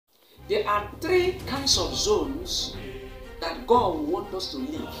There are three kinds of zones that God wants us to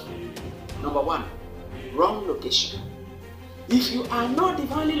live. Number one, wrong location. If you are not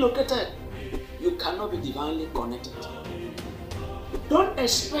divinely located, you cannot be divinely connected. Don't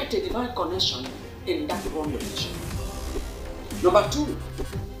expect a divine connection in that wrong location. Number two,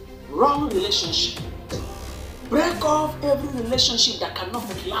 wrong relationship. Break off every relationship that cannot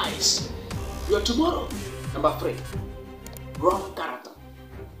fertilize your tomorrow. Number three, wrong character.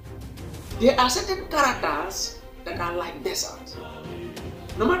 There are certain characters that are like desert.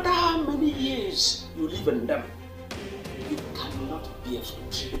 No matter how many years you live in them, you cannot bear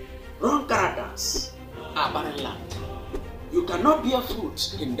fruit. Wrong characters are barren land. You cannot bear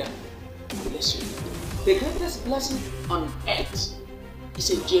fruit in them unless you live them. The greatest blessing on earth is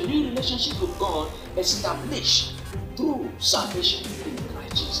a genuine relationship with God established through salvation in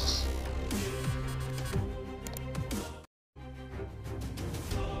Christ Jesus.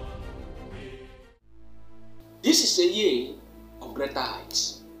 This is a year of greater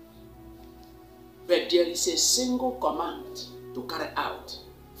heights. But there is a single command to carry out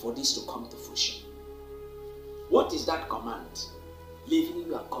for this to come to fruition. What is that command? Leaving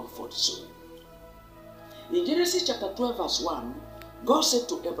your comfort zone. In Genesis chapter 12 verse 1, God said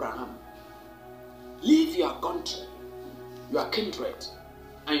to Abraham, leave your country, your kindred,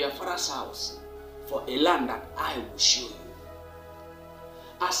 and your father's house for a land that I will show you.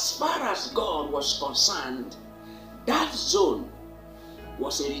 As far as God was concerned, that zone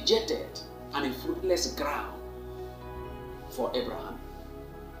was a rejected and a fruitless ground for Abraham.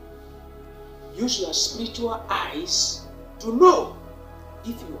 Use your spiritual eyes to know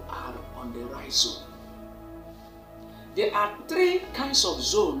if you are on the right zone. There are three kinds of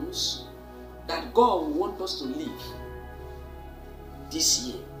zones that God wants us to live this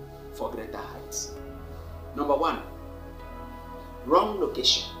year for greater heights. Number one, wrong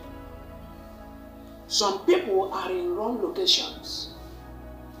location. Some people are in wrong locations.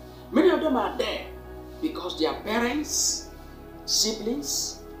 Many of them are there because their parents,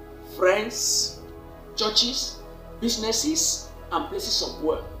 siblings, friends, churches, businesses, and places of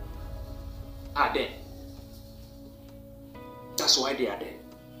work are there. That's why they are there.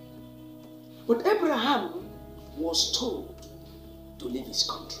 But Abraham was told to leave his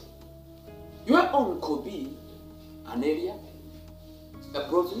country. Your own could be an area, a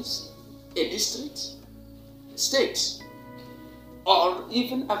province, a district, a state, or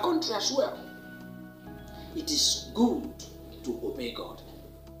even a country as well. It is good to obey God.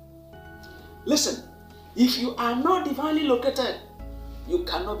 Listen, if you are not divinely located, you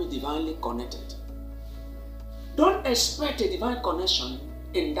cannot be divinely connected. Don't expect a divine connection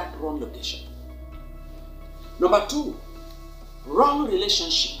in that wrong location. Number two, wrong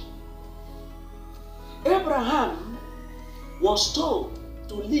relationship. Abraham was told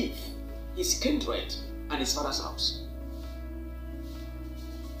to leave his kindred and his father's house.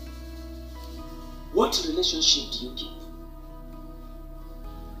 What relationship do you keep?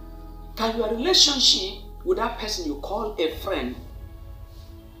 Can your relationship with that person you call a friend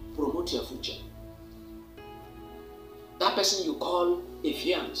promote your future? That person you call a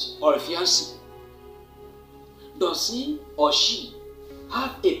fiancé or a fiancée, does he or she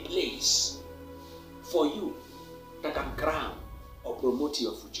have a place for you that can crown or promote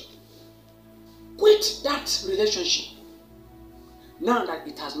your future? Quit that relationship now that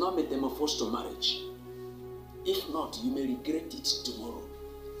it has not metamorphosed to marriage. If not, you may regret it tomorrow.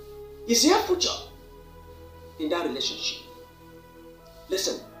 Is there a future in that relationship?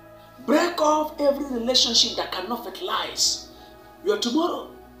 Listen, break off every relationship that cannot fertilize your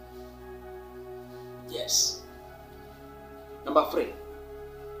tomorrow. Yes. Number three,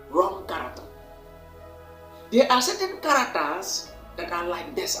 wrong character. There are certain characters that are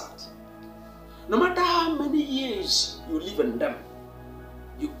like desert. No matter how many years you live in them,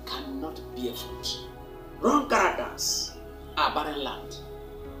 you cannot bear fruit. Wrong characters are barren land.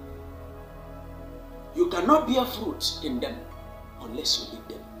 You cannot bear fruit in them unless you leave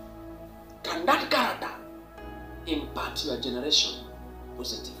them. Can that character impact your generation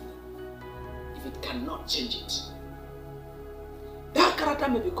positively? If it cannot, change it. That character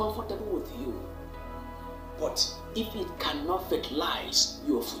may be comfortable with you, but if it cannot fertilize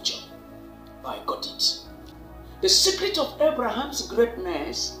your future, boycott it. The secret of Abraham's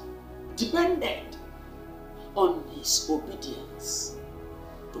greatness depended on his obedience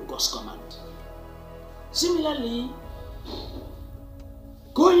to God's command. Similarly,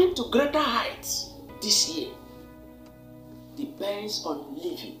 going to greater heights this year depends on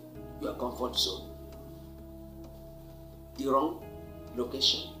leaving your comfort zone. The wrong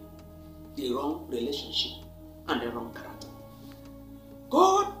location, the wrong relationship, and the wrong character.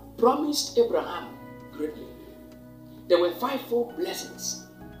 God promised Abraham greatly. There were fivefold blessings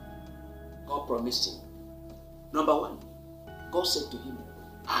God promised him. Number one, God said to him,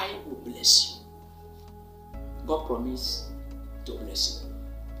 I will bless you. God promised to bless him.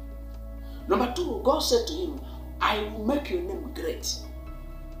 Number two, God said to him, I will make your name great.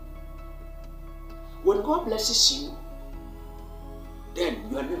 When God blesses you, then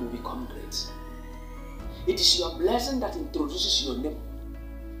your name will become great. It is your blessing that introduces your name.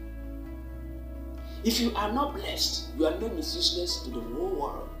 If you are not blessed, your name is useless to the whole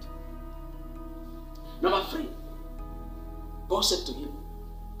world. Number three, God said to him,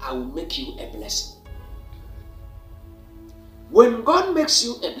 I will make you a blessing. When God makes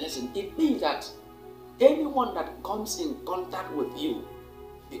you a blessing, it means that anyone that comes in contact with you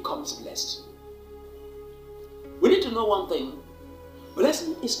becomes blessed. We need to know one thing.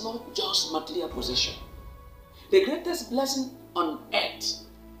 Blessing is not just material possession. The greatest blessing on earth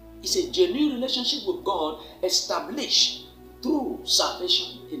is a genuine relationship with God established through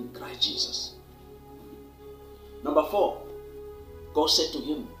salvation in Christ Jesus. Number four, God said to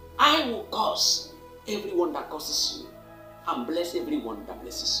him, I will curse everyone that curses you and bless everyone that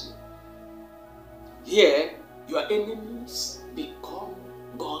blesses you. Here, your enemies become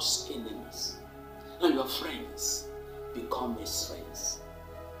God's enemies, and your friends become his friends.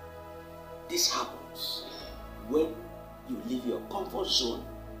 This happens when you leave your comfort zone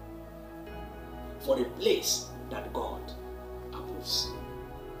for a place that God approves.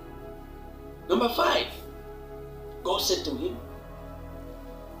 Number five, God said to him,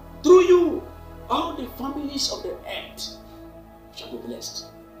 through you, all the families of the earth shall be blessed.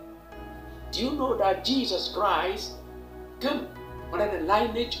 Do you know that Jesus Christ came under the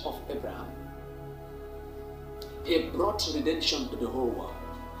lineage of Abraham? He brought redemption to the whole world.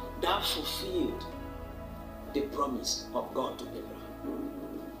 That fulfilled the promise of God to Abraham.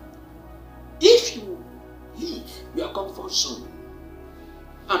 If you leave your comfort zone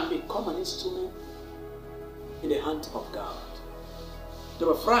and become an instrument in the hand of God,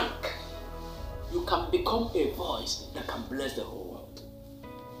 to be frank, you can become a voice that can bless the whole world.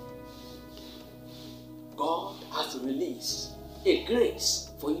 God has released a grace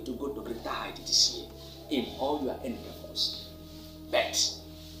for you to go to greater height this year in all your endeavors. But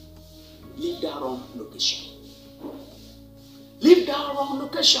leave that wrong location. Leave that wrong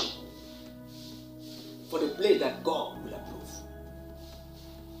location for the place that God will approve.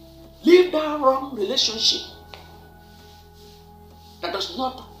 Leave that wrong relationship that does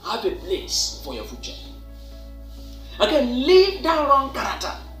not have a place for your future. Again, leave that wrong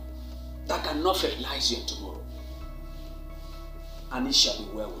character that cannot fertilize your tomorrow. And it shall be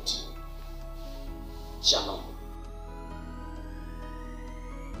well with you. Shalom.